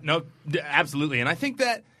 Yeah, no, absolutely. And I think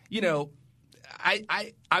that, you know,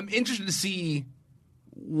 I'm interested to see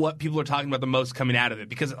what people are talking about the most coming out of it,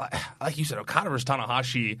 because like you said, Okada versus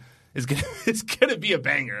Tanahashi it's gonna be a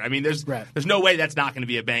banger. I mean, there's no way that's not going to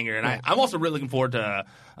be a banger. And I'm also really looking forward to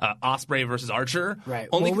Ospreay versus Archer. Right.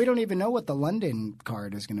 Well, we don't even know what the London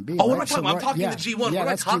card is going to be. Oh, what am I talking about? I'm talking the G1. Yeah, what am I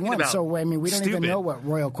that's talking G1. about? So, I mean, we don't even know what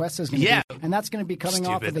Royal Quest is going to be. And that's going to be coming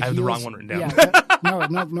off of the heels. I have the wrong one written down.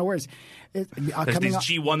 Yeah, no worries. There's these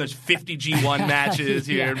G1. There's 50 G1 matches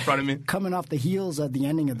here in front of me. Coming off the heels of the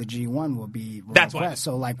ending of the G1 will be Royal That's Quest. Why.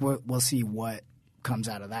 So, like, we'll see what comes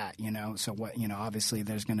out of that, you know. So what, you know, obviously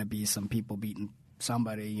there's going to be some people beating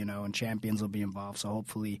somebody, you know, and champions will be involved. So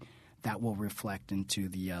hopefully that will reflect into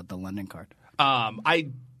the London card.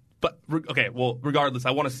 Regardless,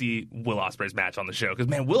 I want to see Will Ospreay's match on the show, because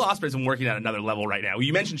man, Will Ospreay's been working at another level right now.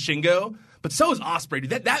 You mentioned Shingo, but so is Ospreay.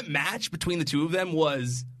 Dude, that match between the two of them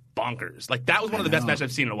was bonkers. Like, that was one of the best matches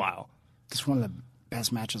I've seen in a while. It's one of the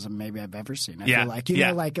best matches maybe I've ever seen. I feel like, you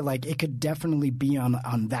know, like it could definitely be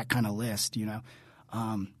on that kind of list, you know.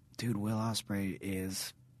 Dude, Will Ospreay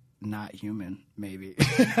is not human, maybe.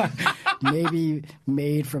 Maybe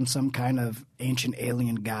made from some kind of ancient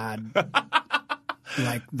alien god.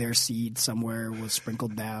 Like their seed somewhere was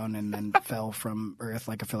sprinkled down and then fell from Earth.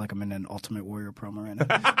 Like, I feel like I'm in an Ultimate Warrior promo right now.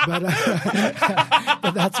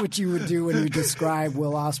 But that's what you would do when you describe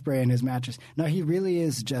Will Ospreay and his matches. No, he really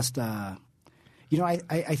is just, you know,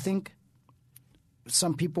 I think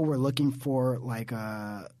some people were looking for like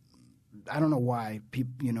I don't know why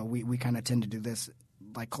people, you know, we kind of tend to do this.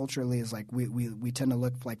 Like, culturally, is like we tend to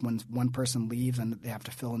look like when one person leaves and they have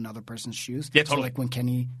to fill another person's shoes. Yeah, totally. So like when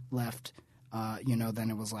Kenny left, you know,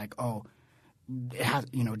 then it was like, oh,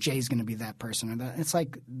 you know, Jay's going to be that person or that. It's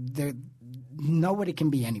like nobody can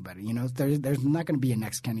be anybody. You know, there's not going to be a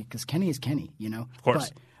next Kenny, because Kenny is Kenny. You know, of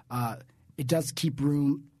course. But it does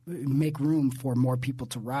make room for more people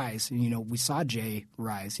to rise. And, you know, we saw Jay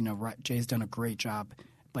rise. You know, Jay's done a great job,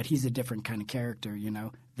 but he's a different kind of character, you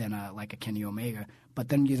know, than like a Kenny Omega. But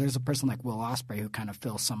then there's a person like Will Ospreay who kind of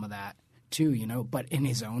fills some of that too, you know, but in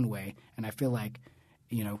his own way. And I feel like,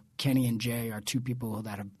 you know, Kenny and Jay are two people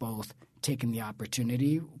that have both taken the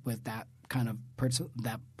opportunity with that kind of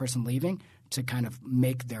person leaving to kind of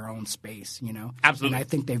make their own space, you know. Absolutely. And I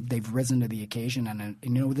think they've risen to the occasion, and you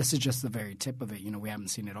know, this is just the very tip of it. You know, we haven't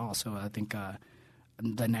seen it all, so I think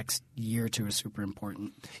the next year or two is super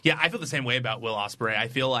important. Yeah, I feel the same way about Will Ospreay. I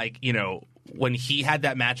feel like, you know, when he had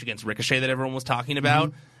that match against Ricochet that everyone was talking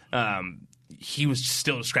about, he was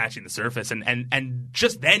still scratching the surface, and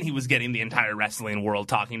just then he was getting the entire wrestling world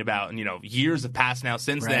talking about, and, you know, years have passed now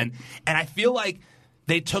since then, and I feel like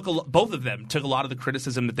both of them took a lot of the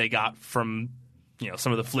criticism that they got from, you know,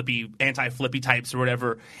 some of the anti-flippy types or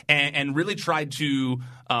whatever, and really tried to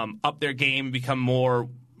up their game, become more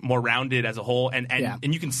rounded as a whole, and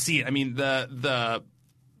you can see it. I mean,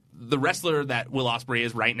 the wrestler that Will Ospreay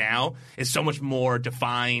is right now is so much more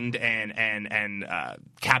defined and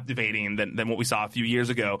captivating than what we saw a few years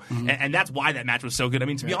ago, and that's why that match was so good. I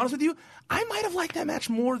mean, to be honest with you, I might have liked that match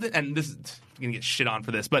more than, and this is I'm gonna get shit on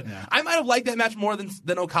for this, but I might have liked that match more than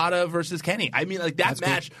Okada versus Kenny. I mean, like, that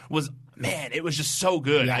match was, man, it was just so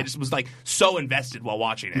good. I just was like so invested while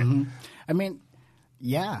watching it. I mean,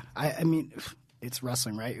 I mean, it's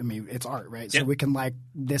wrestling, right? I mean, it's art, right? So we can like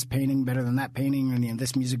this painting better than that painting, and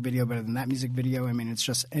this music video better than that music video. I mean, it's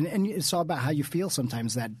just, and it's all about how you feel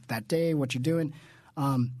sometimes that day, what you're doing.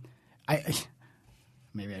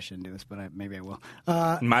 Maybe I shouldn't do this, but maybe I will.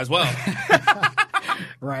 Might as well.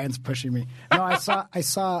 Ryan's pushing me. No, I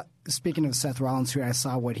saw. Speaking of Seth Rollins, I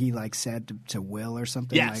saw what he like said to Will or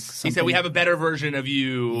something. Yes, like something. He said we have a better version of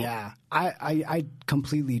you. Yeah, I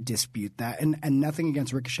completely dispute that, and nothing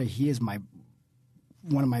against Ricochet. He is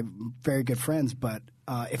one of my very good friends, but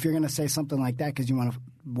if you're going to say something like that because you want to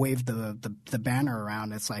wave the banner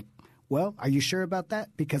around, it's like, well, are you sure about that?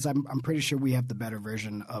 Because I'm pretty sure we have the better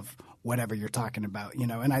version of whatever you're talking about, you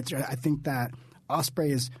know. And I think that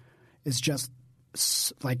Ospreay is just,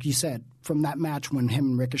 like you said, from that match when him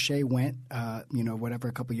and Ricochet went, you know, whatever,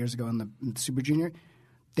 a couple years ago in the Super Junior,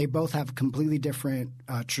 they both have completely different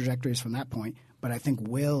trajectories from that point. But I think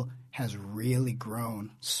Will has really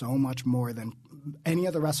grown so much more than any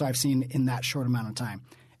other wrestler I've seen in that short amount of time.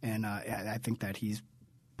 And I think that he's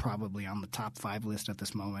probably on the top 5 list at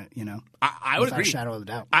this moment, you know. I would agree. Without a shadow of a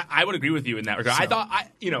doubt. I would agree with you in that regard. So, I thought,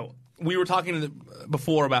 you know, we were talking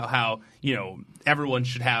before about how, you know, everyone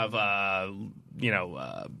should have,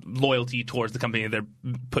 loyalty towards the company they're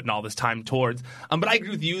putting all this time towards. But I agree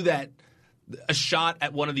with you that a shot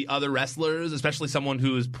at one of the other wrestlers, especially someone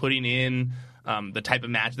who is putting in the type of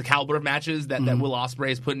match, the caliber of matches that Will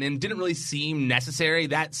Ospreay is putting in, didn't really seem necessary.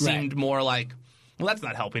 That seemed more like, well, that's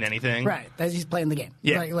not helping anything. Right. He's playing the game.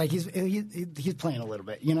 Yeah. Like he's playing a little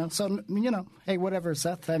bit, you know? So, you know, hey, whatever,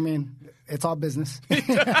 Seth. I mean, it's all business.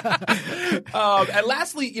 And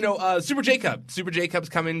lastly, you know, Super J Cup. Super J Cup's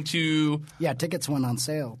coming to... Yeah, tickets went on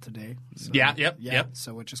sale today. So, Yep.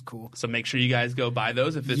 So, which is cool. So make sure you guys go buy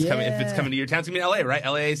those if it's coming to your town. It's going to be LA, right?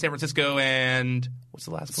 LA, San Francisco, and... What's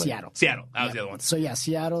the last place? Seattle. That was the other one. So, yeah,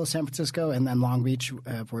 Seattle, San Francisco, and then Long Beach.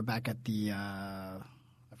 We're back at the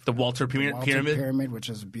Walter Pyramid, which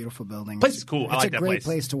is a beautiful building. Place is cool. I like that place. It's a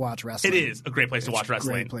great place to watch wrestling. It is a great place to watch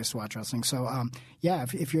wrestling. Great place to watch wrestling. So,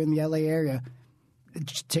 if you're in the LA area,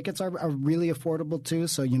 tickets are really affordable too.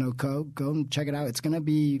 So, you know, go and check it out. It's going to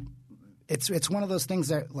be. It's one of those things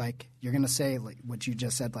that, like, you're going to say, like, what you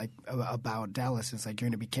just said, like, about Dallas is, like, you're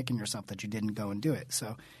going to be kicking yourself that you didn't go and do it.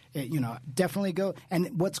 So, you know, definitely go.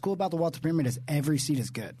 And what's cool about the Walter Pyramid is every seat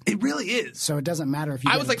is good. It really is. So it doesn't matter if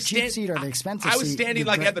you get the cheap seat or the expensive seat. I was standing,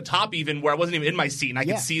 like, at the top even where I wasn't even in my seat, and I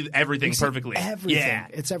could see everything perfectly. Everything. Yeah.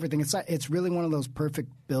 It's everything. It's really one of those perfect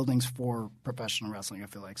buildings for professional wrestling, I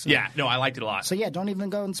feel like. So, yeah. No, I liked it a lot. So, yeah, don't even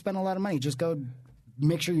go and spend a lot of money. Just go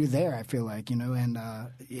make sure you're there, I feel like, you know. And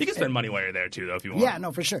you can spend money while you're there, too, though, if you want. Yeah,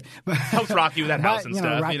 no, for sure. But, helps Rocky with that house and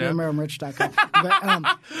stuff, Rocky you know.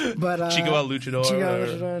 RockYourMarriage.com. but Chico El Luchador.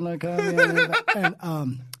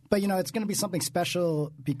 But, you know, it's going to be something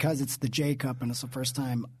special because it's the J Cup and it's the first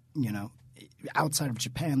time, you know, outside of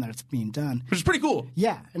Japan that it's being done. Which is pretty cool.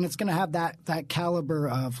 Yeah, and it's going to have that caliber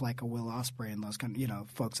of, like, a Will Ospreay and those kind of, you know,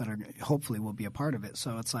 folks that are hopefully will be a part of it.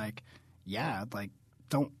 So it's like, yeah, like,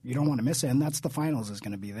 you don't want to miss it, and that's the finals is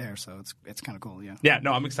going to be there, so it's kind of cool, yeah. Yeah,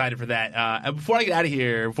 no, I'm excited for that. And before we get out of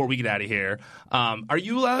here, are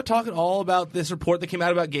you allowed to talk at all about this report that came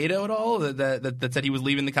out about Gato at all that said he was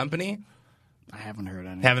leaving the company? I haven't heard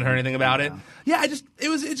anything. Haven't heard anything about it? Yeah,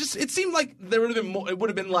 it seemed like there would have been more. It would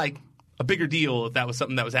have been like a bigger deal if that was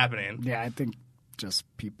something that was happening. Yeah, I think just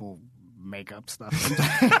people make up stuff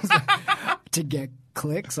to get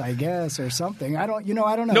clicks, I guess, or something. I don't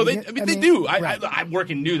know. No, they do. I work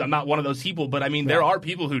in news. I'm not one of those people, but I mean, there are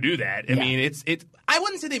people who do that. I mean, it's. I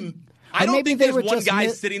wouldn't say they. I don't think there's one guy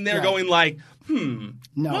sitting there going like,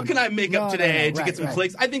 what can I make up today to get some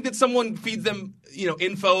clicks? I think that someone feeds them, you know,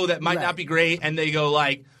 info that might not be great, and they go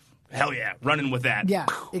like, hell yeah, running with that. Yeah,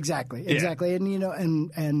 exactly. And you know,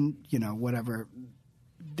 and you know, wherever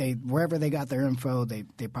they got their info, they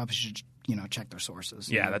probably should, you know, check their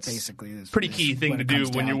sources. Yeah, that's basically pretty key thing to do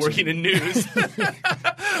when you're working in news.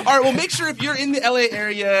 All right, well, make sure if you're in the LA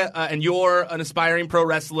area and you're an aspiring pro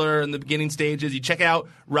wrestler in the beginning stages, you check out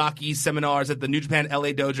Rocky's seminars at the New Japan LA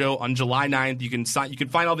Dojo on July 9th. You can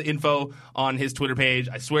find all the info on his Twitter page.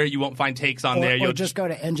 I swear you won't find takes on there. Or just go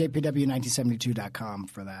to njpw1972.com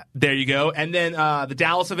for that. There you go. And then the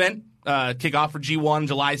Dallas event. Kickoff for G1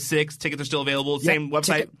 July 6th. Tickets are still available. Same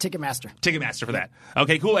website? Ticketmaster for that.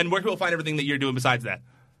 Okay, cool. And where can we find everything that you're doing besides that?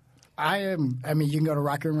 I mean, you can go to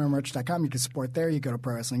RockyRomerMerch.com. You can support there. You go to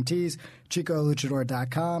Pro Wrestling Tees,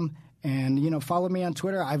 ChicoLuchador.com. And, you know, follow me on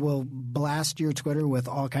Twitter. I will blast your Twitter with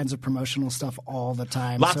all kinds of promotional stuff all the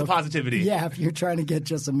time. Lots of positivity. Yeah, if you're trying to get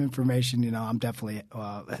just some information, you know, I'm definitely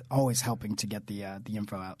always helping to get the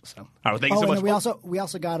info out. So. All right, well, thank you so much. We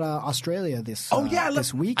also got Australia this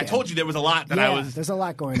this week. I told you there was a lot that there's a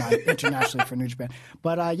lot going on internationally for New Japan.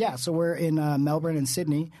 But, so we're in Melbourne and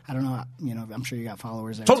Sydney. I don't know, you know, I'm sure you got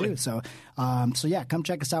followers there too. So, yeah, come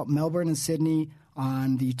check us out, Melbourne and Sydney,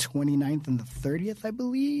 on the 29th and the 30th, I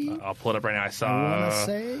believe. I'll pull it up right now. I want to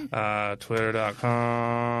say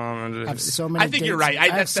Twitter.com. I have so many. I think dates. you're right. I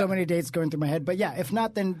have so many dates going through my head. But yeah, if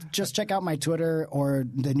not, then just check out my Twitter or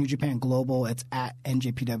the New Japan Global. It's at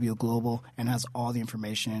NJPW Global and has all the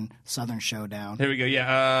information. Southern Showdown. Here we go.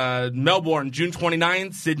 Yeah, Melbourne, June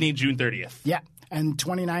 29th. Sydney, June 30th. Yeah. And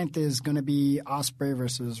 29th is going to be Ospreay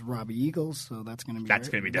versus Robbie Eagles, so that's going to be going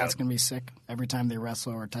to be dope. That's going to be sick. Every time they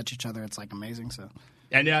wrestle or touch each other, it's like amazing. So,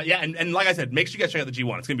 and and like I said, make sure you guys check out the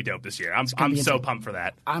G1. It's going to be dope this year. I'm so pumped for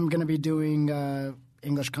that. I'm going to be doing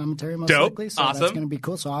English commentary most likely, so awesome. That's going to be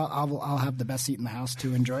cool. So I'll have the best seat in the house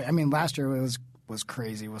to enjoy. I mean, last year was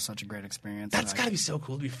crazy. It was such a great experience. That's got to be so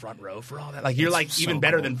cool to be front row for all that. Like, you're like even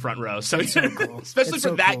better than front row. So, cool. Especially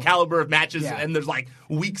for that caliber of matches, and there's like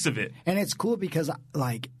weeks of it. And it's cool because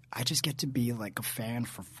like I just get to be like a fan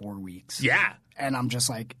for 4 weeks. Yeah. And I'm just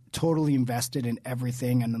like totally invested in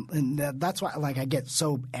everything, and that's why like I get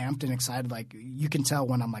so amped and excited. Like you can tell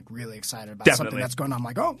when I'm like really excited about something that's going on. I'm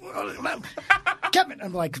like, oh, Kevin!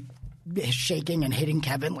 I'm like shaking and hitting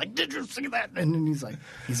Kevin like, did you see that? And then he's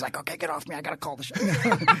like, okay, get off me. I got to call the show.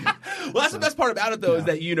 Well, that's the best part about it, though, is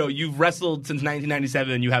that, you've wrestled since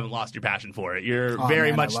 1997 and you haven't lost your passion for it. You're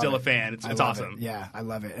very much still a fan. It's awesome. Yeah, I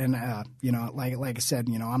love it. And, like I said,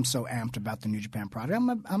 I'm so amped about the New Japan product.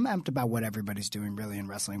 I'm amped about what everybody's doing really in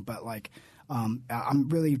wrestling. But, I'm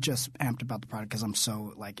really just amped about the product because I'm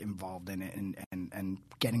so, involved in it and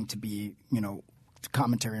getting to be,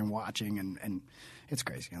 commentary and watching and it's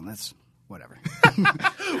crazy. And that's whatever.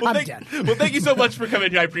 I'm done. Well, thank you so much for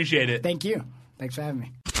coming here. I appreciate it. Thank you. Thanks for having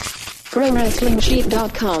me.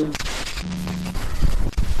 ProWrestlingSheet.com.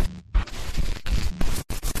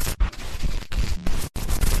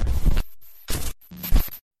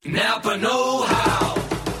 Napa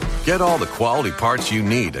Know-How. Get all the quality parts you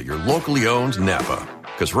need at your locally owned Napa.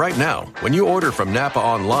 Because right now, when you order from Napa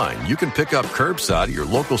online, you can pick up curbside at your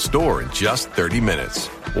local store in just 30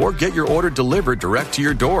 minutes. Or get your order delivered direct to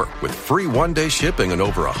your door with free one-day shipping on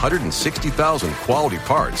over 160,000 quality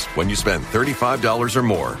parts when you spend $35 or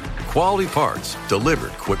more. Quality parts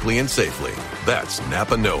delivered quickly and safely. That's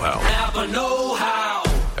Napa Know-How. Napa Know-How.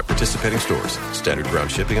 At participating stores, standard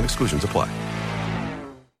ground shipping and exclusions apply.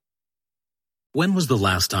 When was the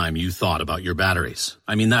last time you thought about your batteries?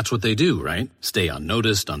 I mean, that's what they do, right? Stay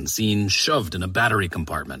unnoticed, unseen, shoved in a battery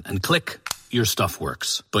compartment, and click, your stuff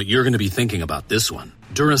works. But you're going to be thinking about this one.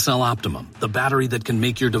 Duracell Optimum, the battery that can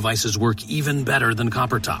make your devices work even better than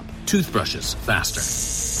copper top. Toothbrushes, faster.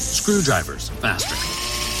 Screwdrivers, faster.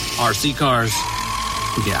 RC cars,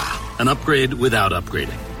 yeah, an upgrade without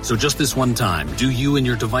upgrading. So just this one time, do you and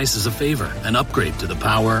your devices a favor and upgrade to the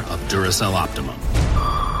power of Duracell Optimum.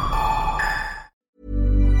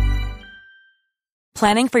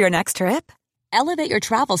 Planning for your next trip? Elevate your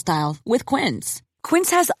travel style with Quince. Quince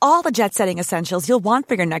has all the jet-setting essentials you'll want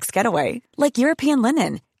for your next getaway, like European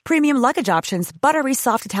linen, premium luggage options, buttery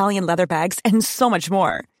soft Italian leather bags, and so much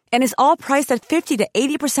more. And is all priced at 50 to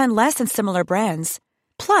 80% less than similar brands.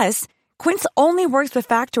 Plus, Quince only works with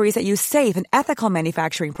factories that use safe and ethical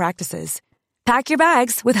manufacturing practices. Pack your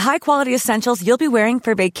bags with high-quality essentials you'll be wearing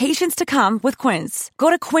for vacations to come with Quince.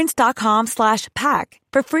 Go to quince.com/pack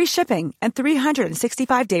for free shipping and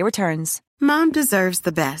 365-day returns. Mom deserves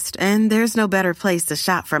the best, and there's no better place to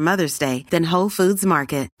shop for Mother's Day than Whole Foods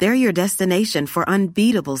Market. They're your destination for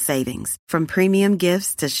unbeatable savings, from premium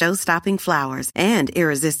gifts to show-stopping flowers and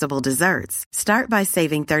irresistible desserts. Start by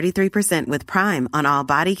saving 33% with Prime on all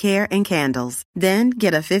body care and candles. Then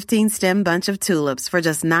get a 15-stem bunch of tulips for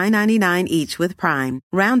just $9.99 each with Prime.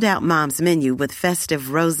 Round out Mom's menu with festive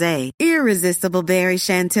rosé, irresistible berry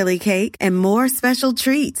chantilly cake, and more special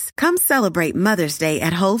treats. Come celebrate Mother's Day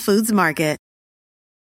at Whole Foods Market.